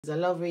It's a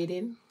love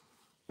reading.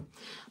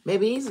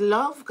 Maybe it's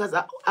love, because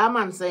I'm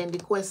answering the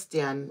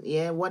question.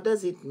 Yeah, what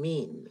does it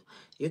mean?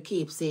 You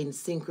keep saying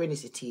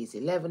synchronicities.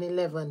 11,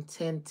 11,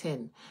 10,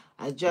 10.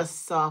 I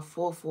just saw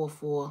 4, 4,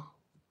 4.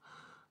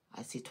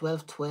 I see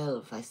 12,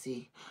 12. I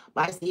see.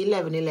 But I see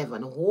 11,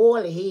 11.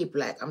 Whole heap.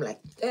 Like, I'm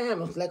like,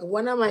 damn. It's like,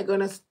 when am I going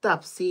to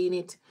stop seeing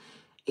it?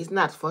 It's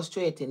not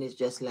frustrating. It's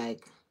just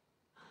like,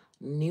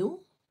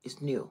 new.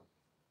 It's new.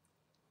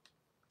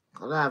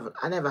 Because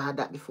I never had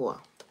that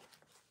before.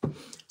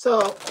 So,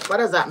 what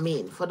does that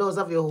mean? For those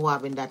of you who are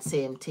having that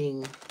same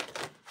thing,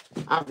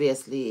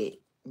 obviously,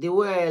 the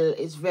world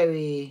is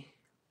very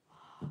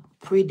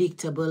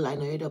predictable. I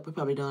know you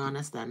probably don't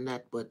understand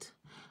that, but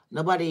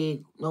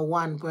nobody, no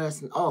one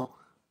person. Oh,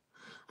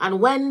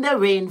 and when the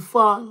rain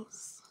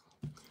falls,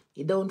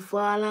 it don't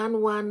fall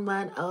on one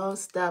man. Oh,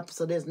 stop.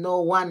 So there's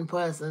no one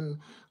person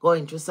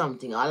going through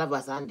something. All of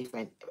us are on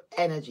different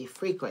energy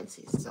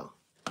frequencies. So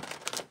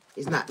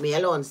it's not me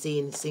alone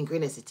seeing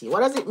synchronicity. What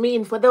does it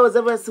mean for those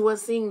of us who are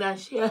seeing that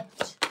shit?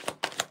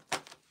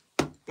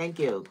 Thank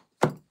you.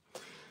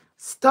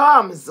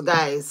 Storms,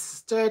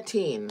 guys.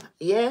 13.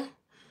 Yeah?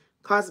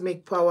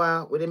 Cosmic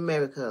power with the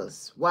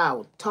miracles.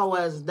 Wow.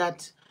 Towers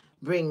that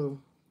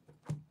bring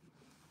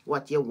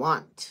what you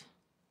want.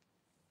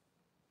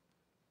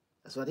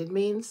 That's what it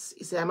means.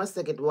 You see, I must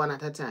take it one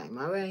at a time.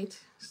 All right.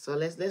 So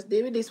let's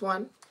deal with this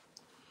one.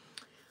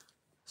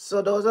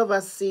 So those of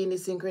us seeing the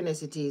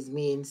synchronicities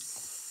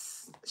means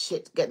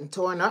shit getting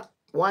torn up.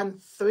 1,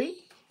 3.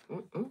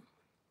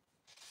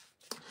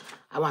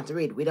 I want to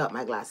read without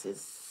my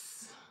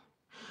glasses.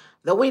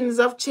 The winds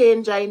of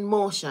change are in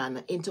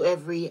motion. Into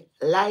every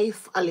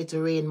life a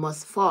little rain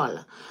must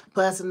fall.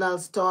 Personal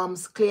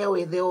storms clear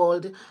away the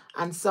old,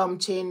 and some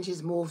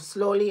changes move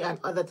slowly, and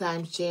other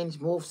times change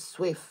moves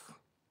swift.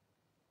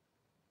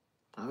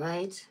 All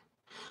right?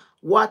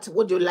 What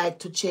would you like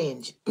to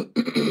change?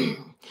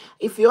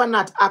 If you are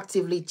not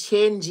actively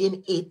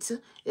changing it,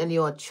 then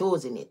you are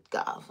choosing it,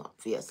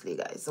 obviously,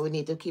 guys. So we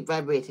need to keep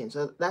vibrating.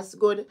 So that's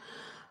good.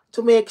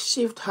 To make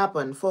shift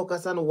happen,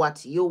 focus on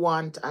what you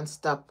want and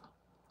stop.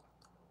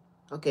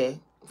 Okay?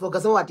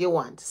 Focus on what you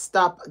want.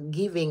 Stop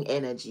giving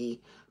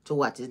energy to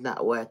what is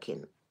not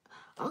working.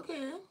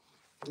 Okay.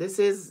 This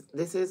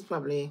is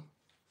probably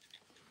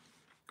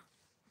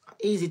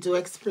easy to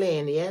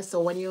explain, yeah?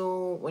 So when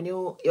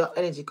your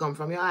energy come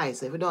from your eyes,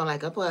 so if you don't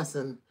like a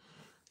person,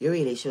 you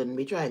really shouldn't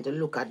be trying to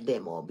look at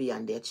them or be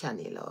on their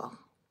channel or,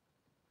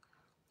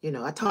 you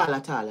know, at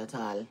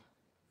all.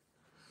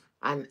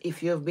 And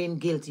if you've been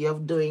guilty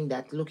of doing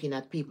that, looking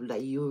at people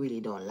that you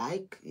really don't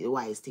like, the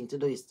wise thing to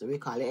do is to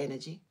recall the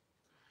energy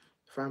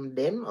from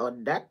them or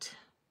that.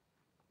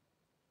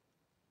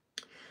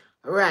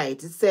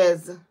 Right, it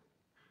says,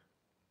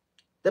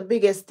 the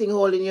biggest thing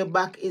holding you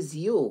back is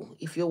you.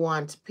 If you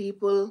want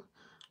people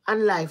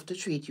and life to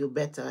treat you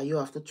better, you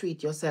have to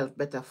treat yourself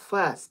better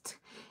first.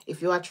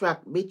 If you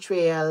attract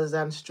betrayals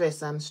and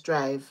stress and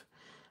strife,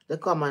 the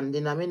common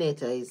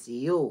denominator is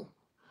you.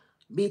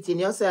 Beating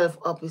yourself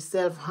up is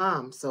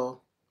self-harm.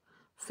 So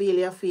feel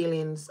your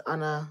feelings,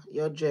 honor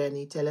your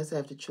journey, tell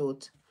yourself the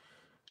truth,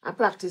 and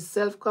practice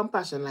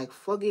self-compassion. Like,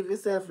 forgive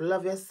yourself,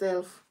 love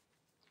yourself.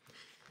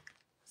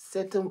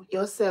 Say to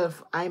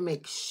yourself, I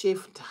make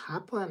shift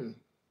happen.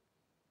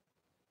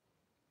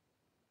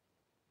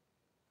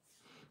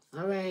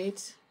 All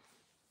right.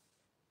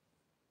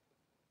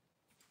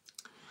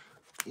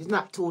 It's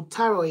not too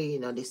tarot, you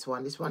know, this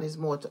one. This one is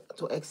more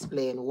to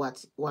explain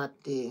what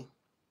it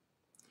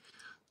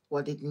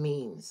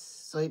means.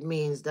 So it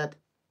means that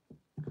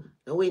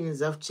the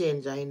winds of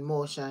change are in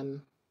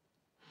motion.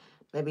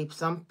 Maybe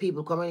some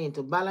people coming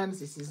into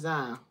balance. This is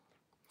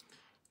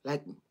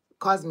like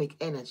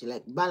cosmic energy,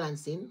 like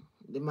balancing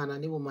the man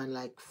and the woman,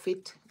 like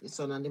fit, the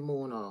sun and the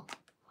moon or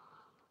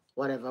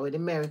whatever with the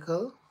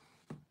miracle.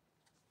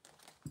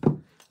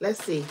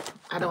 Let's see.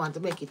 I don't want to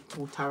make it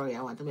too tarot.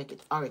 I want to make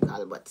it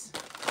oracle, but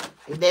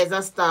if there's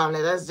a storm,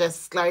 let us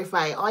just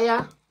clarify. Oh,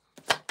 yeah.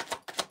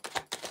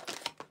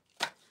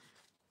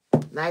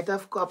 Knight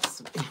of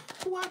Cups.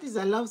 What is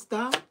a love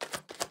storm?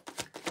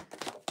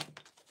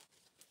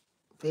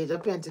 Page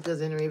of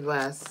Pentacles in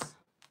reverse.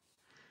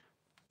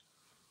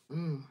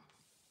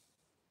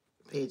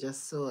 Page of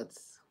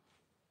Swords.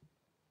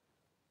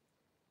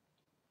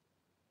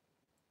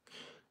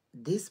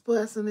 This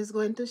person is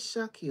going to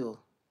shock you.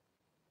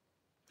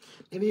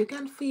 Maybe you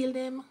can feel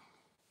them.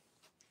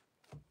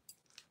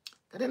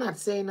 They're not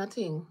saying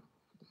nothing.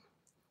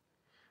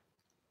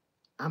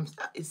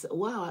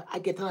 Wow, I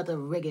get a lot of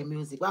reggae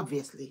music,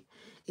 obviously.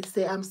 It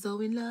say, I'm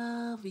so in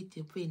love with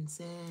you,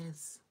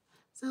 princess.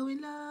 So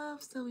in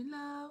love, so in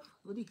love.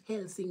 Who the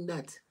hell sing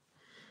that?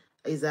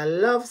 It's a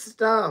love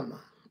storm.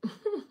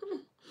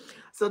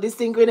 So this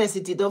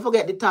synchronicity, don't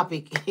forget the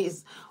topic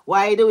is,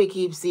 why do we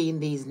keep seeing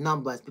these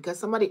numbers? Because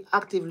somebody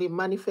actively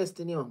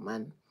manifesting you,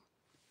 man.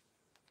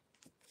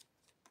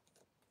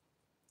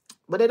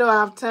 But they don't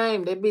have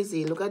time. They're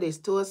busy. Look at this.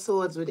 2 of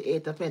Swords with the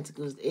 8 of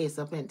Pentacles, the Ace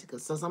of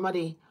Pentacles. So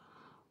somebody,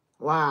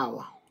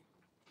 wow.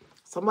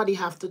 Somebody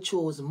have to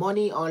choose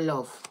money or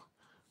love.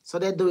 So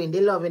they're doing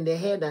the love in their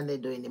head and they're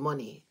doing the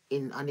money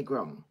on the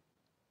ground.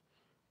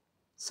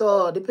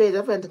 So the Page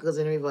of Pentacles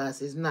in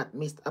reverse is not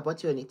missed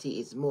opportunity.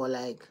 It's more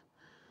like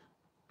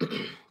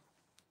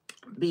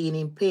being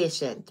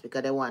impatient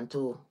because they want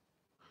to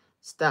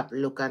stop,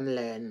 look, and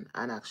learn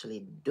and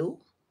actually do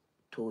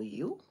to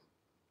you.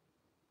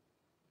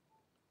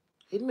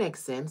 It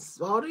makes sense.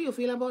 So how do you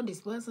feel about this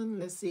person?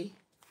 Let's see.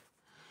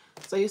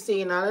 So you're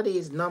seeing all of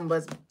these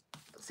numbers.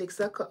 6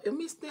 of Cups. You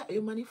missed that.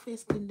 You're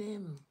manifesting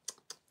them.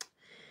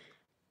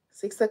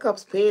 6 of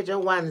Cups, Page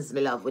of Wands,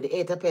 my love, with the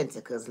 8 of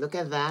Pentacles. Look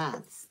at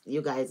that.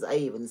 You guys are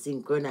even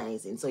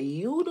synchronizing. So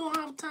you don't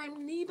have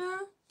time neither.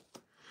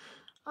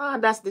 Ah,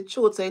 that's the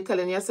truth. So you're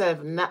telling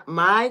yourself, not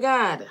my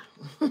God.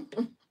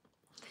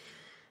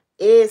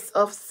 Ace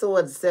of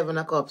Swords, 7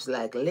 of Cups.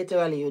 Like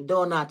literally, you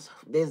do not.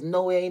 There's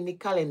nowhere in the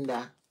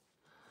calendar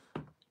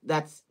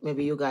that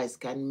maybe you guys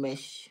can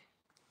mesh.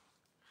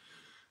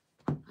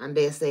 And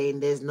they're saying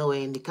there's nowhere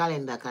in the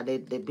calendar because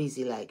they're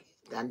busy like.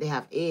 And they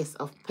have Ace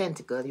of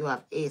Pentacles. You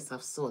have Ace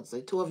of Swords. So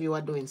the two of you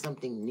are doing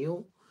something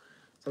new.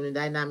 Something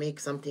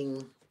dynamic.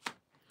 Something.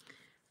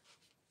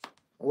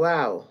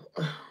 Wow.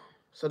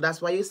 So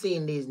that's why you're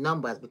seeing these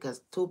numbers.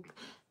 Because two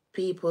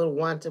people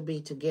want to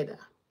be together.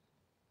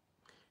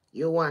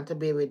 You want to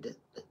be with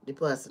the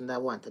person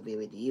that want to be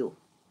with you.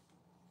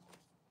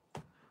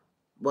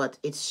 But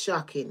it's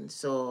shocking.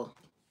 So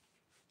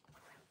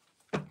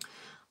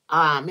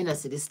I don't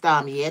see the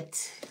storm yet.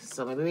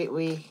 So maybe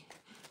we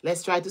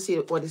let's try to see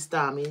what the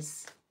storm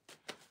is.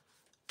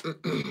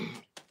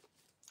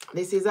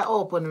 This is an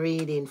open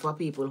reading for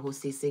people who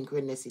see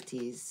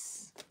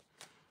synchronicities.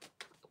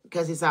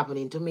 Because it's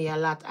happening to me a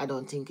lot. I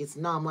don't think it's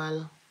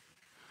normal.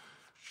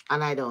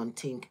 And I don't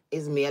think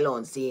it's me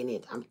alone seeing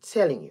it. I'm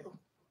telling you.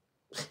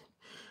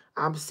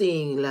 I'm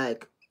seeing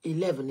like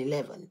 11,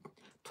 11,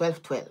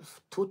 12,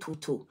 12, 2, 2,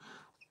 2,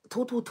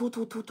 2, 2, 2,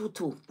 2, 2, 2,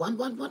 2, 1,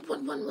 1, 1,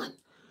 1, 1, 1.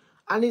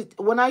 And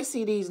when I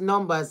see these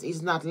numbers,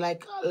 it's not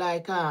like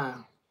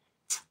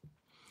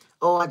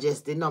oh,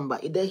 just the number.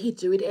 They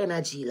hit you with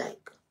energy,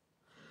 like,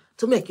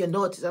 to make you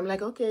notice. I'm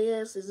like, okay,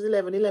 yes, it's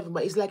 11, 11,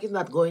 but it's like it's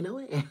not going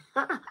away.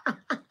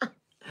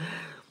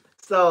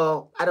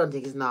 So, I don't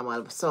think it's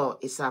normal. So,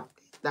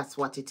 that's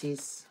what it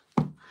is.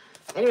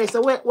 Anyway,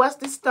 so what's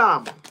the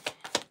storm?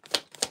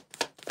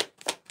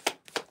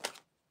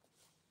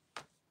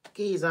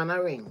 Keys on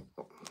a ring.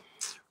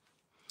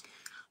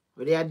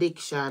 With the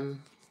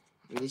addiction,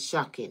 with the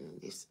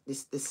shocking.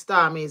 The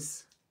storm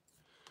is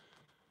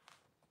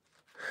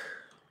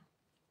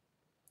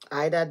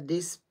either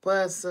this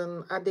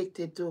person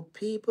addicted to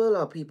people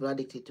or people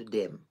addicted to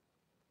them.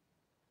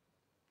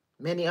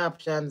 Many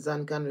options,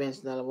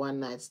 unconventional,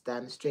 one-night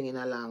stand, stringing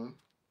along.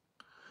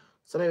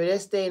 So maybe they're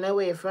staying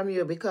away from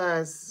you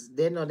because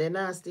they know they're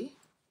nasty.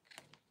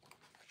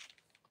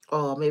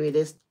 Or maybe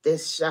they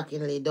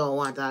shockingly don't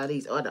want all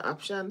these other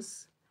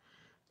options.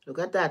 Look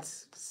at that.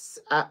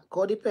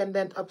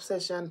 Codependent,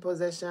 obsession,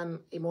 possession,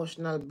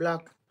 emotional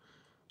block,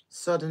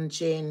 sudden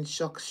change,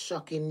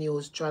 shocking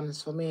news,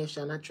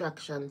 transformation,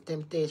 attraction,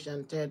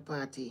 temptation, third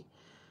party,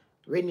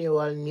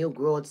 renewal, new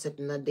growth,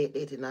 setting a date,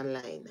 dating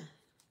online.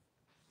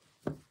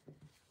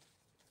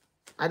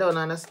 I don't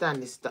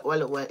understand this.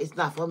 Well, it's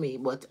not for me,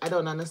 but I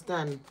don't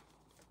understand.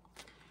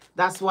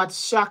 That's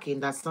what's shocking,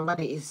 that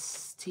somebody is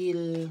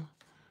still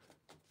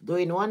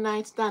doing one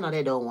night stand or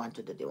they don't want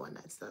to do the one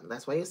night stand.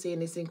 That's why you're saying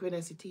the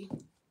synchronicity.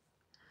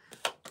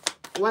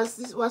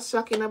 What's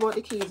shocking about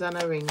the keys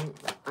and a ring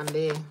and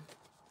the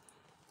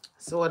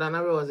sword and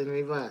a rose in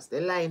reverse?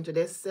 They're lying to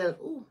themselves.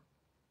 Ooh.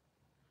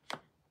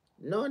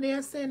 No, they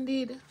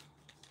ascended.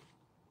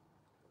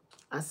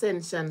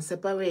 Ascension,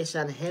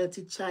 separation,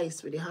 healthy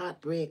choice with the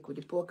heartbreak, with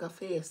the poker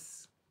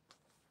face.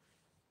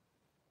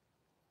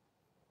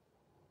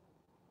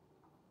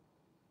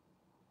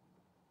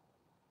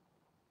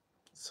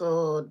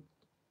 So,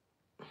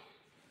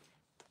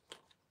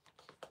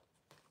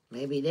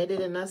 maybe they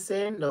didn't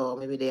ascend or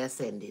maybe they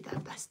ascended.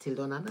 I still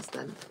don't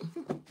understand.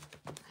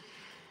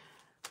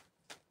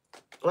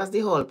 What's the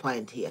whole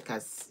point here?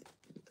 Because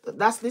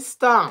that's the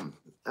storm.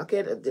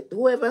 Okay,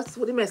 whoever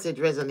the message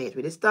resonates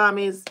with, the storm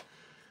is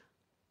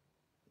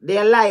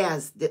they're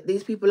liars.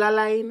 These people are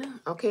lying.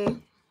 Okay.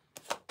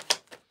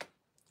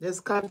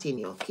 Just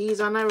continue.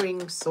 Keys on a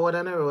ring, sword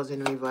and a rose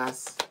in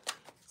reverse.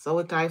 So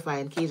we're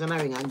clarifying keys on a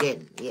ring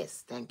again.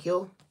 Yes, thank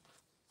you.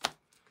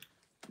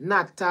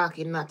 Not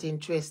talking, not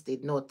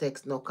interested, no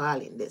text, no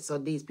calling. So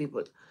these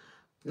people,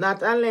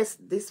 not unless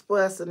this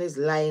person is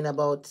lying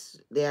about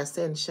their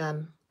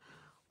ascension,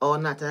 or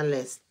not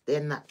unless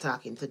they're not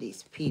talking to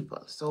these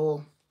people.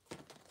 So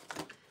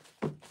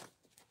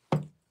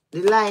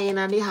the lying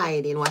and the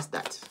hiding, what's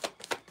that?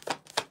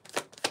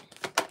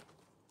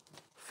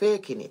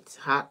 Faking it,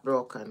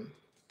 heartbroken,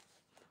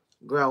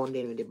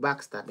 grounding with the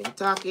backstabbing.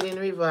 Talking in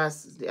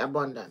reverse is the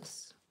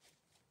abundance.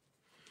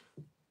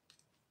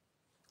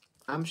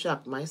 I'm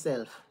shocked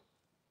myself.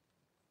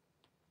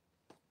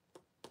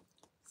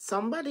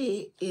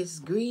 Somebody is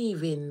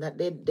grieving that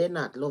they're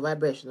not low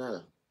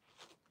vibrational.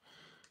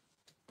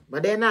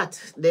 But they're not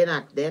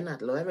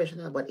low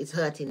vibrational, but it's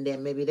hurting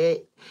them. Maybe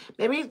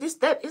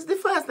that is the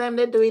first time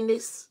they're doing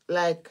this.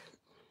 Like,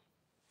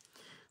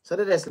 so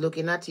they're just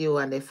looking at you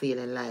and they're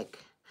feeling like,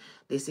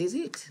 this is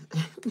it.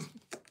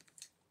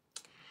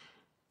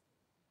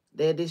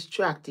 They're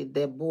distracted,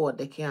 they're bored,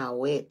 they can't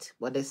wait,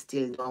 but they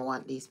still don't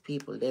want these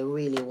people. They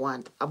really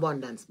want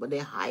abundance, but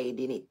they're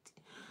hiding it.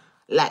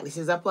 Like, this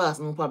is a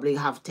person who probably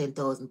have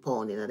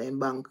 £10,000 in their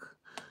bank,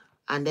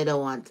 and they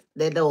don't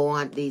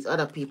want these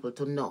other people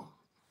to know.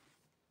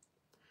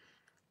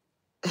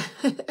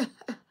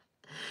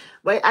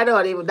 But I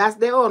don't even, that's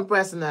their own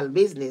personal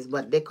business,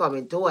 but they're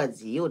coming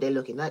towards you, they're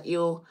looking at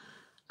you.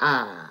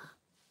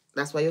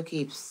 That's why you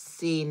keep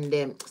seeing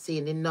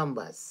the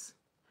numbers.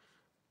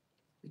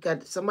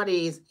 Because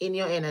somebody is in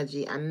your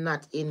energy and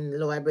not in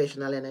low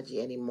vibrational energy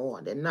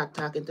anymore. They're not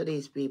talking to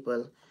these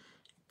people.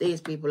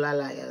 These people are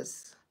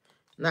liars.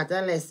 Not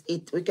unless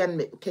we can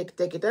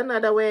take it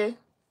another way.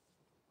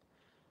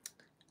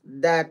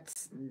 That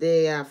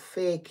they are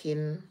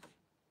faking.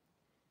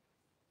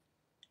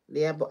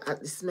 They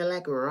smell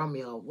like rum,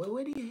 yo.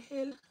 Where the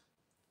hell?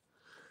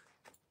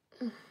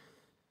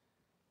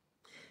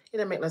 It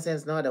don't make no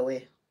sense no other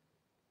way.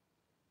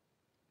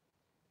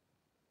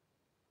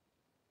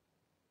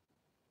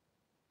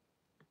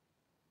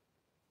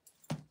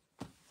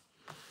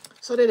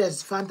 So they're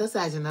just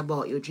fantasizing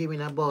about you,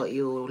 dreaming about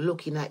you,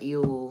 looking at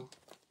you,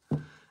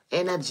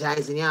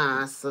 energizing your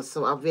ass.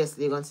 So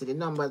obviously you're going to see the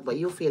numbers, but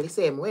you feel the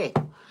same way.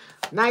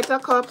 Knight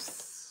of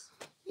Cups.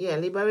 Yeah,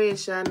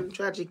 liberation,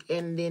 tragic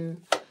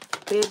ending.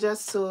 Page of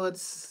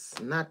Swords,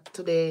 not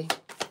today.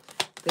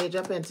 Page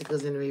of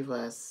Pentacles in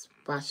reverse.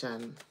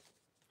 Passion.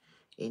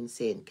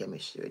 Insane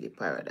chemistry, the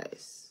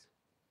paradise.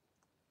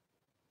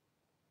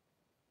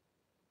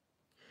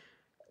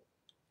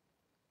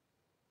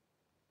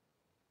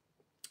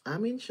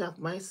 I'm in shock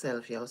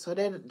myself, yo. So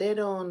they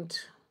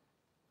don't...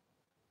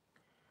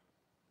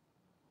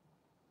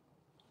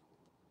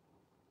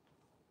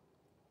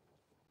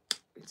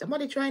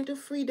 Somebody trying to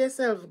free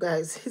themselves,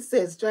 guys. It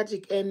says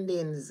tragic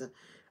endings,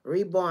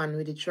 reborn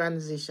with the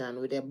transition,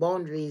 with their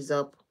boundaries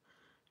up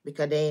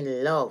because they're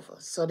in love.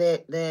 So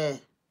they're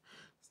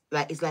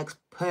like, it's like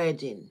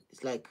purging.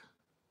 It's like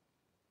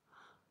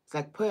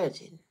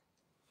purging.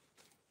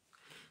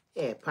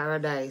 Yeah,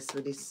 paradise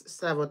with this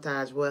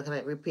sabotage, working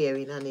at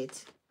repairing on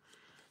it,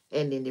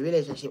 ending the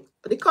relationship.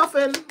 The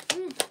coffin.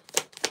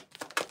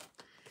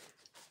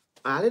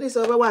 All of this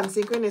over one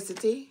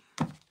synchronicity.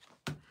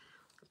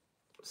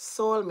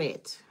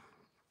 Soulmate.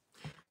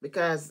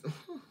 Because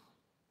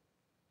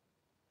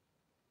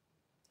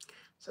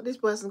so this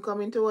person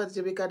coming towards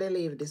you because they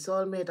leave the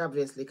soulmate,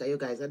 obviously, because you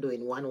guys are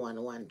doing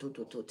 1-1-1,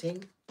 2-2-2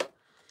 thing.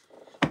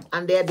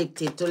 And they're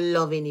addicted to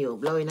loving you,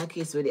 blowing a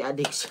kiss with the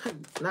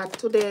addiction. Not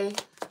today.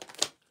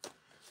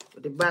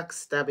 With the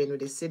backstabbing, with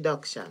the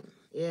seduction.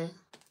 Yeah.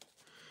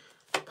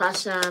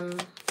 Passion.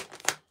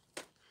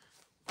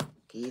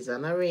 Keys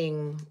on a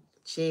ring.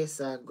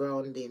 Chaser,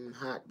 grounding,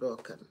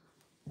 heartbroken.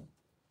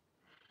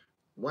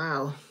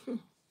 Wow.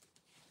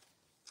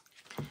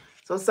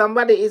 So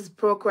somebody is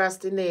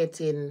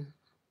procrastinating,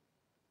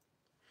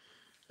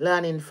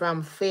 learning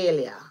from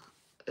failure,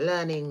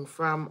 learning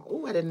from,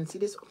 oh, I didn't see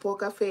this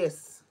poker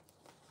face.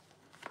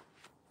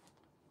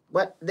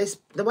 But this,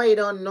 the way you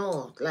don't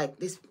know, like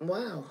this,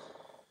 wow.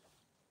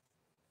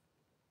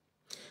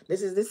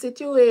 This is the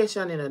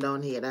situation, you know,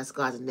 down here that's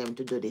causing them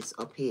to do this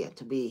up here,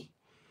 to be,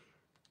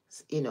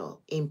 you know,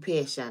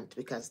 impatient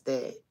because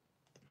they,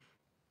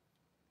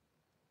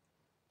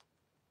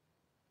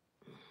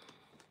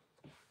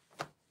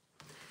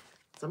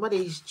 somebody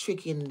is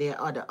tricking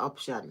their other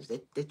options.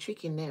 They're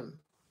tricking them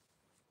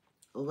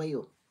over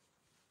you.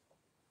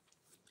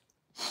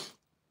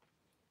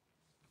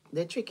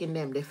 They're tricking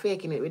them. They're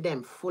faking it with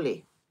them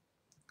fully.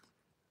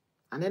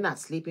 And they're not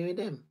sleeping with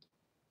them.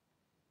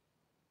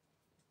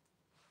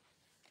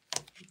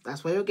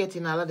 That's why you're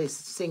getting all of these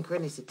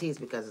synchronicities,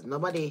 because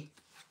nobody...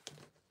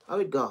 How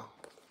it go?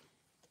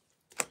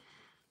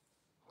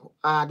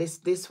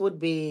 This would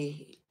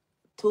be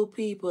two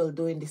people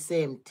doing the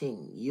same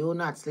thing. You're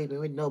not sleeping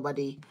with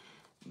nobody.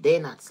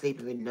 They're not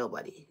sleeping with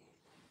nobody.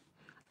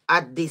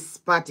 At this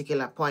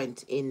particular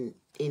point in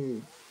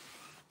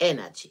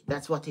energy.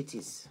 That's what it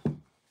is.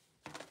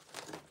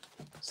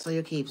 So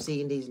you keep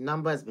seeing these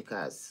numbers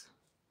because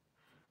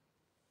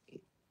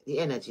the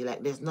energy,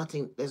 like there's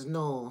nothing, there's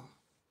no...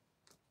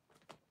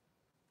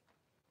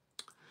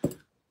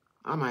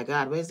 Oh my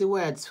God, where's the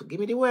words? Give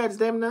me the words,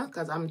 them now,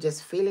 because I'm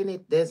just feeling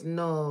it. There's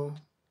no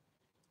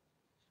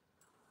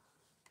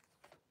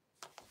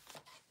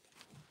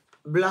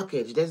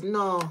blockage. There's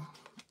no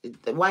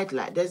white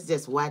light. There's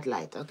just white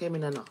light. Okay, me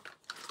no.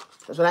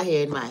 That's what I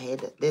hear in my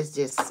head. There's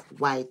just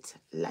white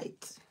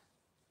light.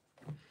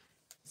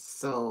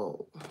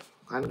 So,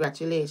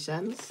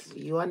 congratulations.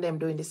 You and them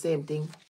doing the same thing.